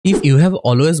If you have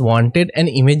always wanted an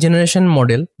image generation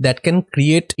model that can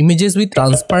create images with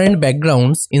transparent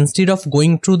backgrounds instead of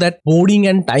going through that boring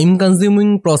and time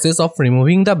consuming process of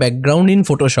removing the background in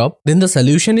Photoshop, then the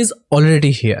solution is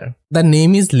already here. The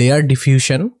name is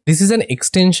Layerdiffusion. This is an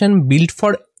extension built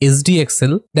for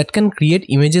SDXL that can create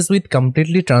images with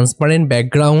completely transparent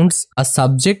backgrounds, a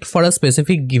subject for a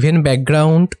specific given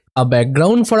background, a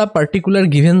background for a particular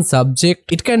given subject.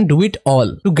 It can do it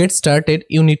all. To get started,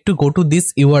 you need to go to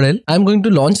this URL. I'm going to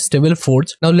launch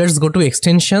StableForge. Now let's go to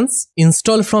extensions,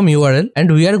 install from URL,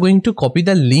 and we are going to copy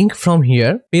the link from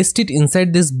here, paste it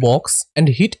inside this box and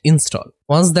hit install.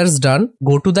 Once that's done,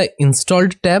 go to the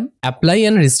installed tab, apply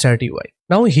and restart UI.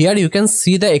 Now here you can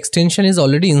see the extension is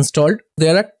already installed.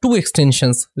 There are two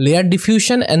extensions,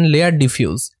 Layerdiffusion and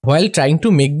Layerdiffuse. While trying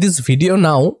to make this video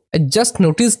now, I just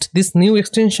noticed this new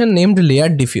extension named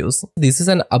Layerdiffuse. This is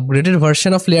an upgraded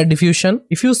version of Layerdiffusion.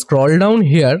 If you scroll down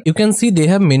here, you can see they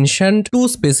have mentioned two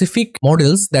specific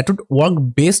models that would work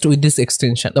best with this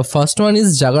extension. The first one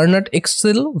is Juggernaut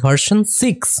XL version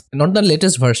 6, not the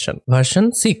latest version,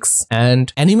 version 6,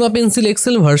 and Anima Pencil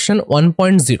XL version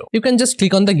 1.0. You can just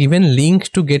click on the given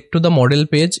link to get to the model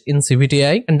page in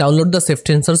CVTI and download the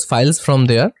Safetensors files from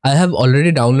there. I have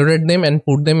already downloaded them and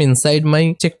put them inside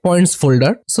my checkpoints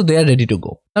folder, so they are ready to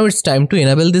go. Now it's time to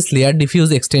enable this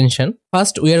Layerdifuse extension.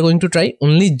 First, we are going to try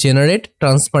only generate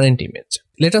transparent image.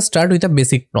 Let us start with a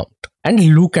basic prompt and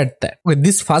look at that. Okay,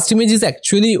 this first image is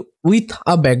actually with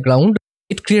a background.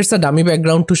 It creates a dummy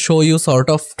background to show you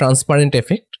sort of transparent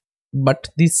effect. But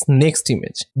this next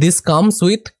image, this comes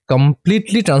with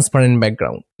completely transparent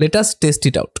background. Let us test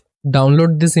it out.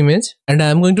 Download this image and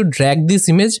I am going to drag this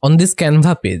image on this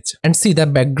Canva page and see the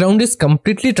background is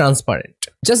completely transparent.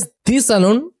 Just this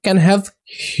alone can have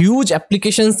huge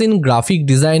applications in graphic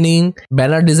designing,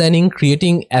 banner designing,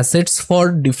 creating assets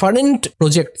for different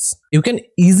projects. You can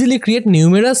easily create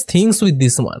numerous things with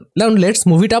this one. Now let's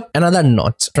move it up another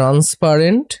notch.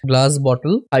 Transparent glass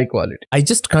bottle, high quality. I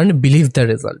just can't believe the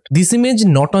result. This image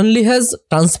not only has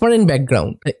transparent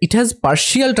background, it has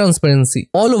partial transparency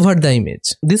all over the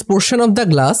image. This portion of the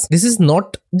glass, this is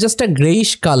not just a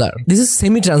grayish color. This is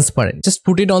semi-transparent. Just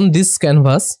put it on this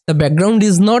canvas. The background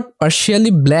is not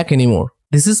partially black anymore.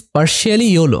 This is partially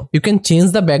yellow. You can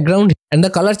change the background and the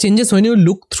color changes when you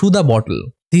look through the bottle.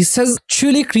 This has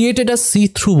actually created a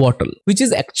see-through bottle, which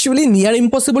is actually near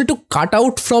impossible to cut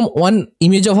out from one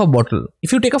image of a bottle.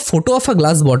 If you take a photo of a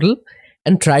glass bottle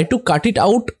and try to cut it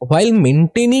out while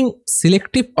maintaining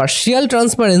selective partial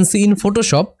transparency in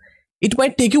Photoshop, it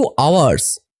might take you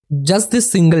hours. Just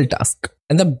this single task.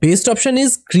 And the best option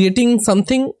is creating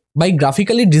something by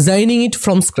graphically designing it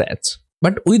from scratch.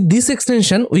 But with this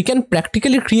extension, we can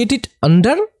practically create it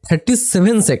under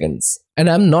 37 seconds. And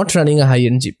I'm not running a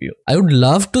high-end GPU. I would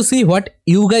love to see what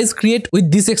you guys create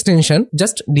with this extension.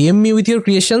 Just DM me with your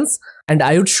creations and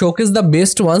I would showcase the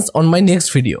best ones on my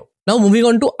next video. Now moving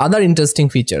on to other interesting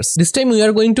features. This time we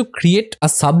are going to create a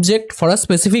subject for a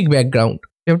specific background.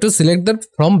 You have to select that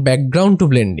from background to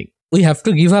blending. We have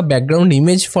to give a background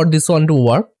image for this one to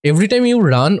work. Every time you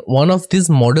run one of these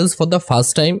models for the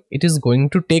first time, it is going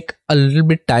to take a little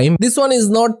bit time. This one is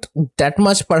not that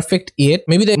much perfect yet.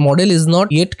 Maybe the model is not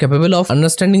yet capable of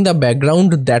understanding the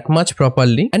background that much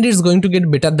properly, and it's going to get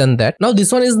better than that. Now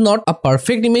this one is not a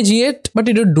perfect image yet, but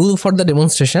it will do for the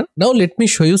demonstration. Now let me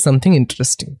show you something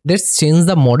interesting. Let's change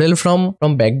the model from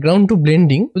background to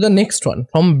blending to the next one,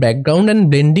 from background and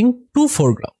blending to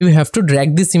foreground. You have to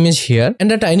drag this image here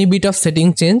and a tiny bit of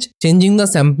setting change, changing the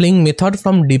sampling method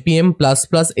from DPM++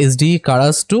 SDE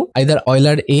Keras to either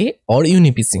Euler A or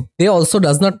UniPC. They also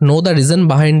does not know the reason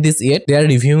behind this yet. They are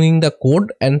reviewing the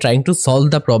code and trying to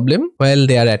solve the problem while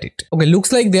they are at it. Okay,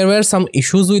 looks like there were some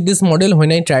issues with this model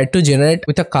when I tried to generate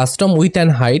with a custom width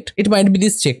and height. It might be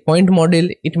this checkpoint model,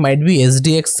 it might be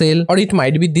SDXL, or it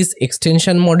might be this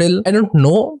extension model. I don't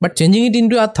know, but changing it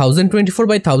into a 1024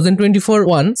 by 1024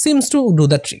 one seems to do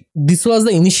the trick. This was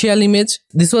the initial image.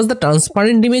 This was the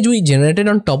transparent image we generated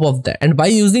on top of that. And by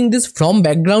using this from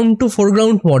background to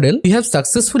foreground model, we have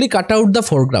successfully cut out the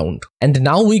foreground. And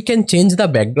now we can change the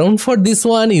background for this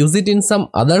one, use it in some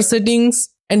other settings.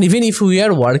 And even if we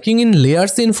are working in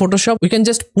layers in Photoshop, we can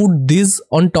just put these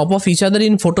on top of each other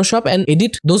in Photoshop and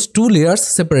edit those two layers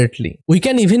separately. We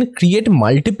can even create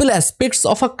multiple aspects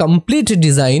of a complete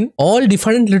design, all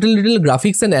different little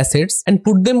graphics and assets, and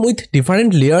put them with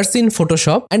different layers in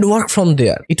Photoshop and work from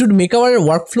there. It would make our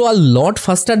workflow a lot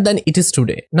faster than it is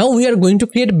today. Now we are going to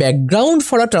create background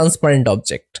for a transparent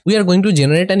object. we are going to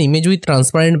generate an image with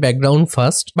transparent background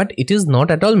first, but it is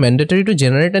not at all mandatory to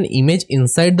generate an image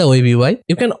inside the web UI.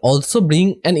 You can also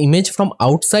bring an image from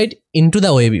outside into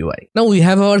the web UI. Now we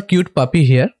have our cute puppy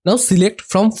here. Now select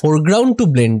from foreground to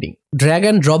blending. Drag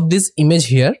and drop this image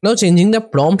here. Now changing the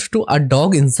prompt to a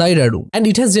dog inside a room, and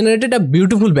it has generated a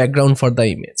beautiful background for the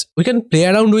image. We can play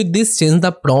around with this, change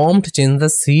the prompt, change the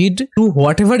seed to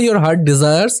whatever your heart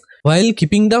desires, while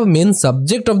keeping the main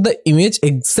subject of the image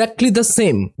exactly the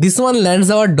same. This one lands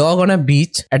our dog on a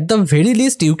beach. At the very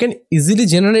least, you can easily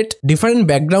generate different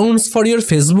backgrounds for your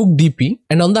Facebook DP,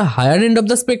 and on the higher end of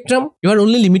the spectrum, you are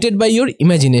only limited by your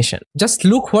imagination. Just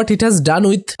look what it has done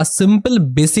with a simple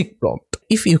basic prompt.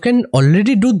 If you can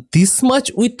already do this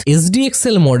much with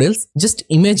SDXL models, just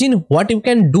imagine what you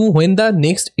can do when the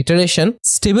next iteration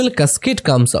Stable Cascade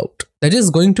comes out. That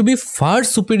is going to be far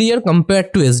superior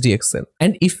compared to SDXL.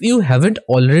 And if you haven't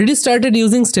already started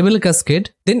using Stable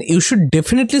Cascade, then you should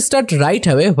definitely start right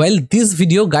away while this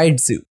video guides you.